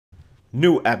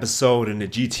New episode in the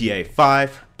GTA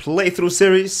 5 playthrough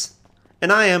series, and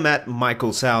I am at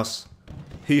Michael's house.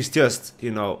 He's just,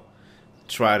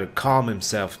 try to calm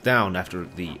himself down after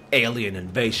the alien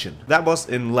invasion. That was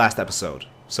in last episode,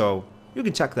 so you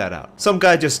can check that out. Some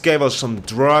guy just gave us some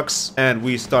drugs and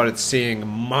we started seeing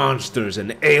monsters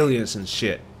and aliens and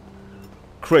shit.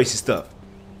 Crazy stuff.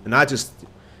 And it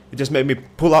just made me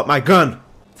pull out my gun.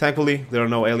 Thankfully, there are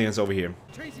no aliens over here.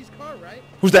 Tracy's car, right?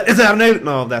 Who's that? Is that an alien?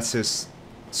 No, that's his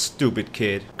stupid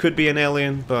kid. Could be an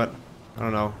alien, but I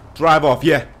don't know. Drive off,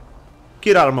 yeah.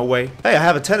 Get out of my way. Hey, I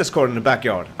have a tennis court in the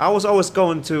backyard. I was always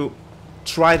going to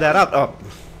try that out. Oh.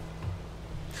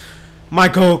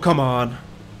 Michael, come on.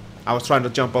 I was trying to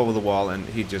jump over the wall and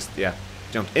he just,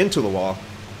 jumped into the wall.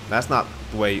 That's not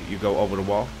the way you go over the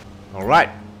wall. Alright.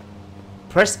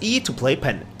 Press E to play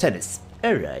tennis.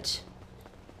 Alright.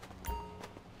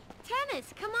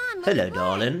 Tennis, come on. Hello,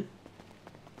 darling.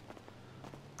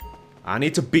 I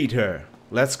need to beat her.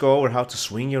 Let's go over how to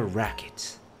swing your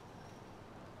racket.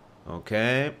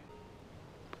 Okay.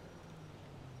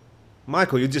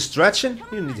 Michael, you just stretching?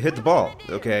 You need to hit the ball.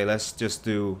 Okay, let's just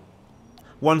do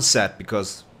one set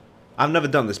because I've never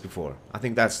done this before. I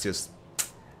think that's just,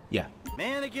 yeah.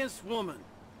 Man against woman.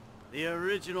 The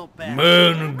original battle.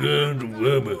 Man against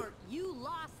woman. You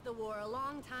lost the war a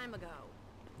long time ago.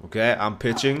 Okay, I'm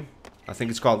pitching. I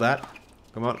think it's called that.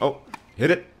 Come on. Oh,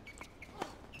 hit it.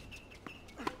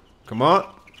 Come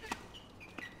on.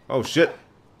 Oh, shit.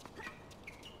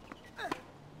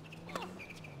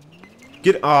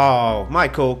 Oh,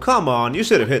 Michael, come on. You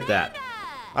should have hit that.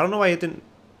 I don't know why you didn't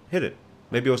hit it.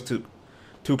 Maybe it was too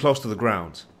close to the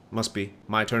ground. Must be.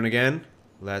 My turn again.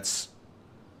 Let's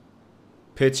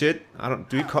pitch it.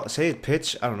 Do you say it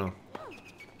pitch? I don't know.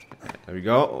 There we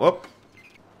go. Whoop.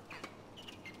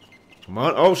 Come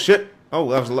on. Oh, shit. Oh,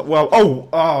 that was well.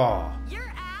 Oh.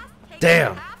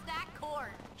 Damn.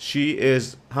 She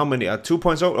is how many? 2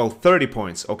 points out? Oh, 30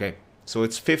 points. Okay. So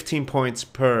it's 15 points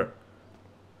per.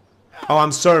 Oh,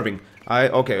 I'm serving.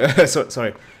 Okay.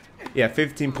 Sorry. Yeah,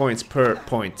 15 points per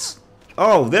points.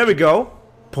 Oh, there we go.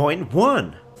 Point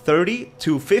 1. 30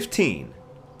 to 15.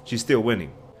 She's still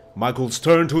winning. Michael's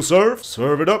turn to serve.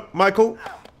 Serve it up, Michael.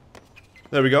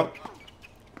 There we go.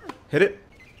 Hit it.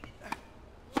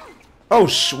 Oh,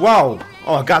 wow.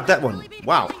 Oh, I got that one.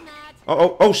 Wow.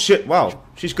 Oh, shit. Wow.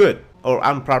 She's good. Or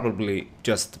I'm probably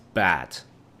just bad.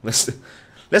 Let's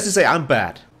just say I'm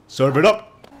bad. Serve it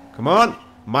up. Come on.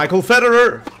 Michael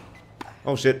Federer.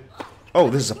 Oh, shit. Oh,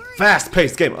 this is a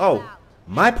fast-paced game. Oh,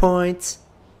 my point.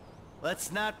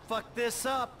 Let's not fuck this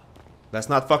up. Let's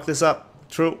not fuck this up.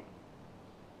 True.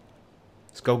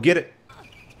 Let's go get it.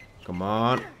 Come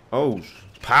on. Oh,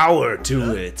 power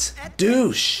to it.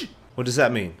 Douche. What does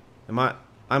that mean?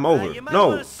 I'm over.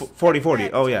 No, 40-40.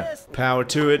 Oh, yeah. Power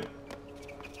to it.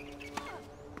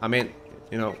 I mean,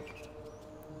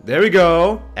 there we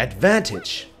go.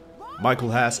 Advantage.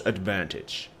 Michael has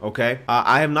advantage. Okay.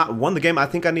 I have not won the game. I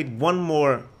think I need one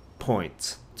more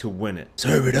point to win it.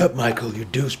 Serve it up, Michael, you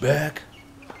douchebag. There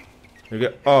we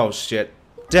go. Oh, shit.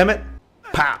 Damn it.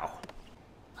 Pow.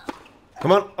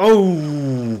 Come on.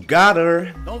 Oh, got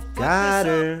her. Got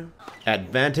her.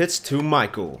 Advantage to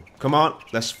Michael. Come on.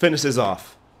 Let's finish this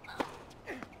off.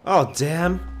 Oh,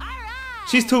 damn.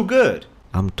 She's too good.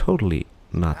 I'm totally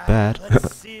not bad.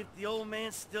 Let's see if the old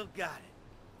man still got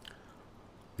it.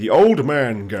 The old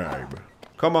man game.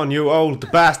 Come on, you old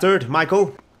bastard,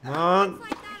 Michael. Come on.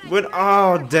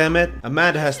 Oh, damn it.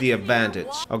 Amanda has the advantage.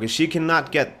 Okay, she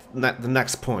cannot get the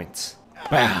next point.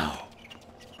 Wow.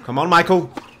 Come on, Michael.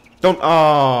 Don't.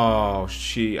 Oh,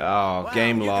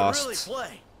 game lost.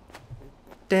 Really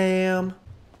Damn.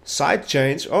 Side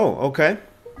change. Oh, okay.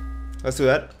 Let's do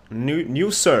that.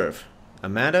 New serve.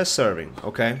 Amanda serving.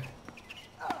 Okay.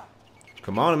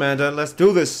 Come on, Amanda. Let's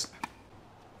do this.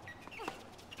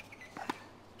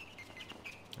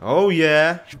 Oh,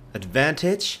 yeah.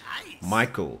 Advantage.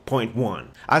 Michael. Point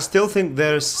 1. I still think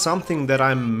there's something that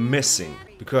I'm missing.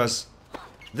 Because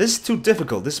this is too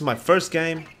difficult. This is my first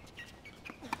game.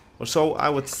 Or so I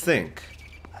would think.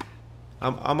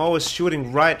 I'm always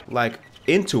shooting right, like,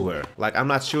 into her. Like, I'm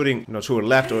not shooting, to her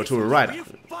left or to her right.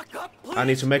 I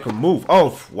need to make her move.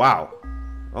 Oh, wow.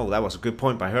 Oh, that was a good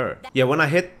point by her. Yeah, when I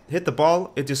hit the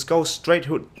ball, it just goes straight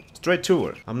to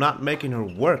her. I'm not making her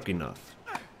work enough.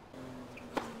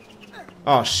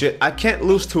 Oh shit! I can't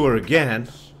lose to her again.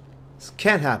 This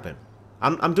can't happen.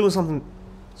 I'm doing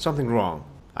something wrong.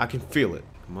 I can feel it.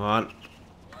 Come on.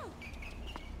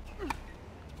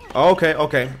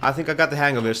 Okay. I think I got the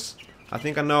hang of this. I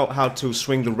think I know how to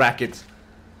swing the racket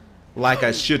like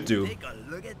I should do.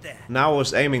 Now I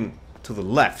was aiming to the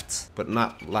left, but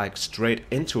not like straight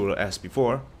into her as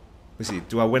before. Let's see.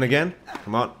 Do I win again?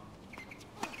 Come on.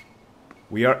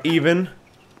 We are even.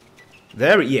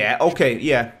 There, yeah, okay,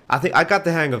 yeah. I think I got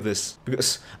the hang of this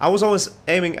because I was always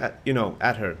aiming at, you know,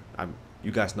 at her.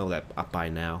 You guys know that by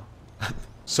now.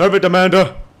 Serve it,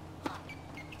 Amanda.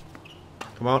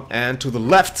 Come on, and to the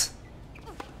left,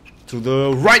 to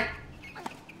the right,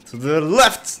 to the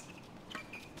left,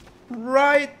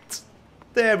 right.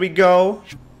 There we go.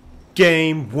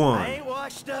 Game 1. I ain't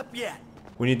washed up yet.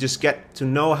 When you just get to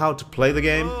know how to play the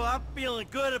game, Oh, I'm feeling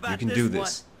good about you can this do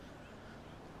this.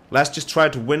 Let's just try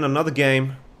to win another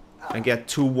game and get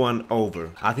 2-1 over.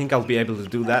 I think I'll be able to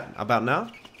do that about now.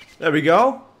 There we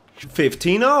go.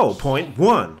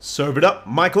 15-0.1. Serve it up,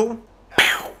 Michael.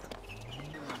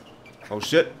 Oh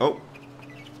shit. Oh.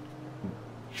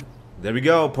 There we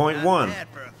go. Point 1.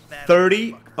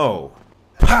 30-0.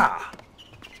 Pa!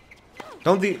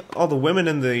 Don't all the women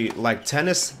in the like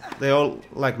tennis, they all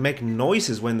like make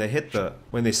noises when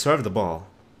they serve the ball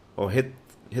or hit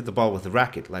the ball with the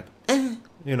racket, like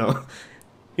you know.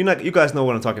 You guys know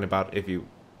what I'm talking about if you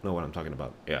know what I'm talking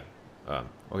about. Yeah.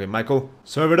 Okay, Michael,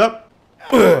 serve it up.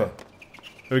 Here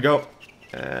we go.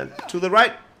 And to the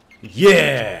right.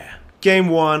 Yeah. Game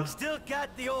 1.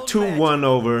 2-1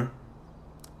 over.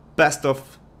 Best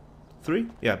of 3?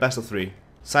 Yeah, best of 3.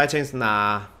 Side chains,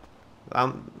 nah.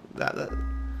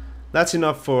 That's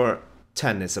enough for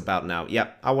tennis about now.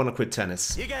 Yep, I want to quit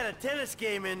tennis. You got a tennis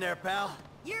game in there, pal.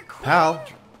 You're quitting? Pal?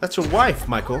 That's your wife,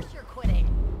 Michael. Of course you're quitting.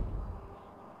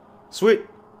 Sweet.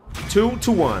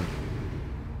 2-1.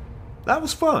 That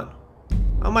was fun.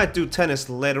 I might do tennis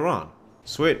later on.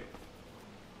 Sweet.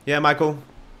 Yeah, Michael.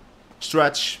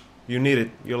 Stretch. You need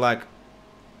it. You're like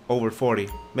over 40,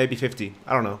 maybe 50.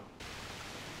 I don't know.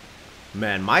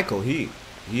 Man, Michael, he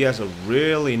has a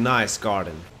really nice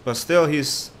garden. But still,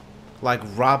 he's like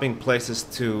robbing places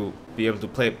to be able to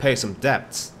pay some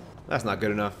debts. That's not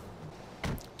good enough.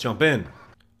 Jump in.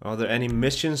 Are there any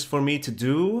missions for me to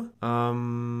do?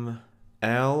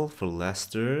 L for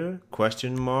Lester?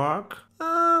 Question mark?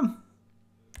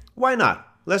 Why not?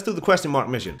 Let's do the question mark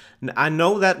mission. I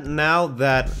know that now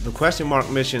that the question mark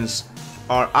missions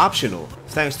are optional,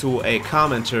 thanks to a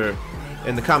commenter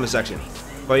in the comment section.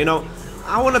 But you know,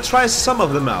 I want to try some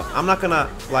of them out. I'm not gonna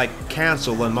like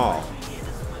cancel them all.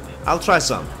 I'll try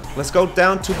some. Let's go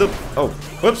down to the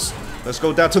whoops. Let's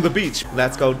go down to the beach.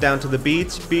 Let's go down to the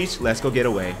beach. Let's go get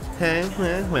away.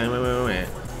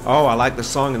 Oh, I like the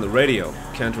song in the radio.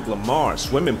 Kendrick Lamar,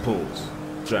 swimming pools.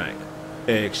 Drank.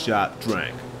 Egg shot,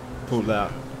 drank. Pulled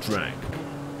out, drank.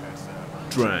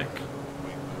 Drank.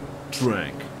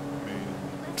 Drank.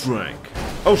 Drank.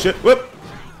 Oh shit, whoop!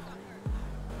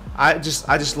 I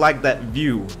just like that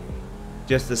view.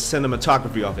 Just the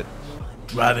cinematography of it.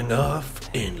 Driving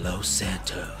off in Los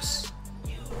Santos.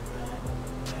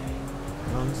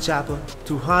 On the chopper,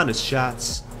 200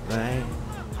 shots, right?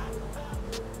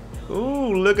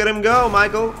 Ooh, look at him go,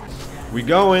 Michael. We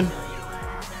going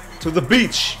to the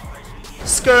beach.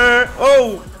 Skirt.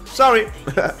 Oh, sorry.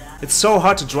 It's so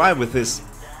hard to drive with this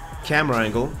camera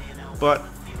angle, but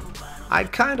I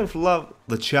kind of love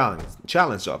the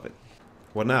challenge of it.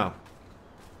 What now?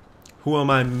 Who am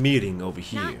I meeting over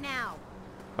here? Not now.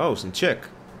 Oh, some chick.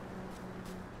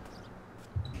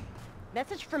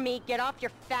 Message from me, get off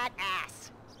your fat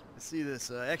ass. I see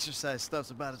this exercise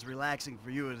stuff's about as relaxing for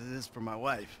you as it is for my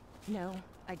wife. No,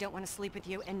 I don't want to sleep with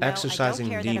you, and no, Exercising I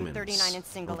don't care demons. that I'm 39 and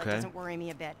single. Okay. It doesn't worry me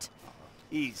a bit.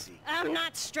 Easy. I'm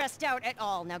not stressed out at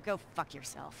all. Now go fuck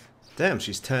yourself. Damn,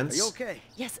 she's Are tense. you okay?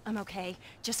 Yes, I'm okay.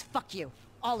 Just fuck you.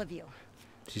 All of you.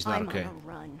 She's not I'm okay. on a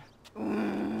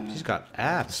run. She's got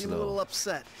abs Seem a little though.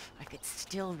 upset. I could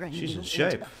still run She's you in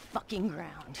shape. into the fucking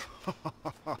ground.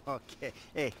 Okay.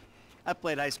 Hey, I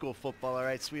played high school football, all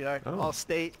right, sweetheart? Oh. All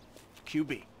state,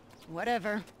 QB.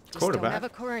 Whatever. Just don't Quarterback. have a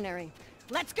coronary.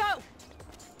 Let's go!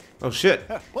 Oh shit.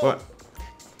 What?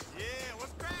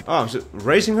 Oh, is it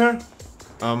racing her?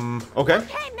 Okay.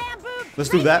 Hey, man boob. Let's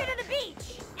do race that. you to the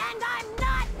beach. And I'm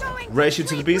not going to Race you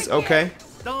to the sleep beach? with you. Okay.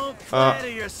 Don't flatter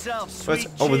yourself, So sweet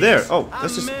it's over there. cheese. Oh,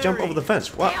 let's I'm just jump over married. the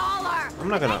fence. What? They all are. I'm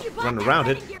not But gonna then you bought run that around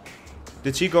red it. in your-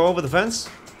 Did she go over the fence?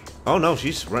 Oh no,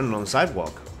 she's running on the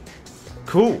sidewalk.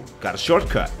 Cool. Got a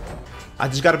shortcut. I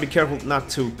just gotta be careful not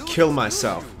to kill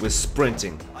myself with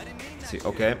sprinting. See,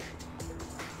 okay.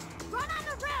 Run on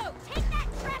the road. Take that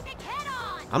traffic head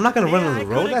on. I'm not gonna run on I the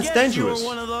road. coulda That's guessed you were dangerous.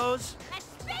 one of those. That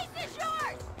space is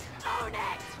yours. Own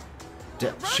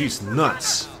it. She's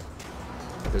nuts.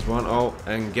 There's one. Oh,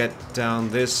 and get down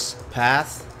this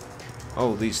path.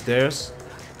 Oh, these stairs.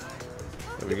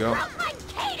 There we go. Out my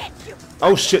cadence, you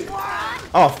Oh shit. moron.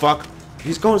 Oh fuck.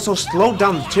 He's going so slow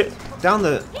down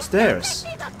the stairs.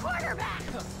 He's the quarterback.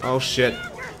 Oh shit. Your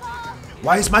ball.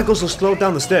 Why is Michael so slow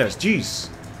down the stairs? Jeez.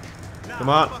 Come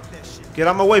on. Get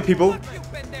out my way, people.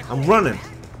 I'm running.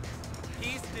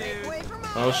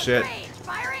 Oh shit.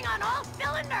 Firing on all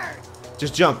cylinders.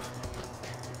 Just jump.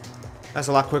 That's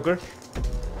a lot quicker.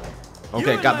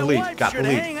 Okay, got the lead. Got the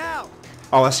lead.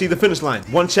 Oh, I see the finish line.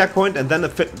 One checkpoint and then the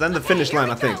finish line,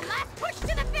 I think. Last push to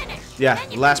the finish. Yeah,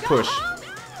 Then you last can go push. home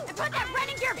and put that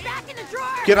running gear back in the drawer.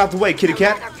 Get out the way, kitty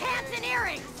cat. Leather pants and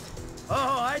earrings.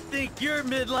 Oh, I think your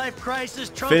midlife crisis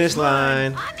trumps Finish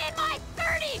mine. line. I'm in my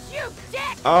 30s, you dick.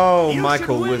 Oh, You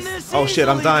Michael should win with. this Oh shit,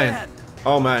 I'm easily, dying. Dad.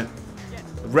 Oh man.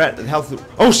 Red health.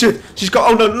 Oh shit, she's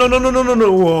got. Oh no, no, no, no, no, no,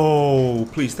 no. Whoa.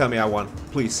 Please tell me I won.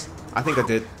 Please. I think I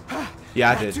did.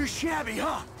 Yeah, I Not did. too shabby,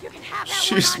 huh? You can have that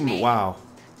She's. one on me. Wow.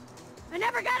 I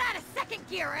never got out of second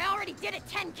gear. I already did it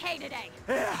 10K today.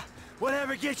 Yeah,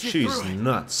 whatever gets you She's through it.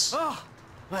 nuts. Oh,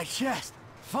 my chest.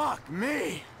 Fuck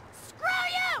me. Screw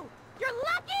you! You're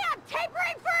lucky I'm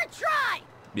tapering for a try.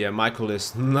 Yeah, Michael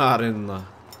is not in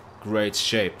great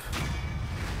shape.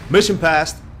 Mission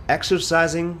passed.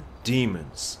 Exercising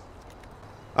demons.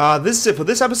 This is it for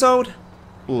this episode.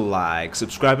 Like,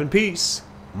 subscribe, and peace.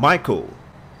 Michael,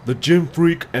 the gym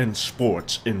freak and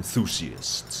sports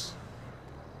enthusiast.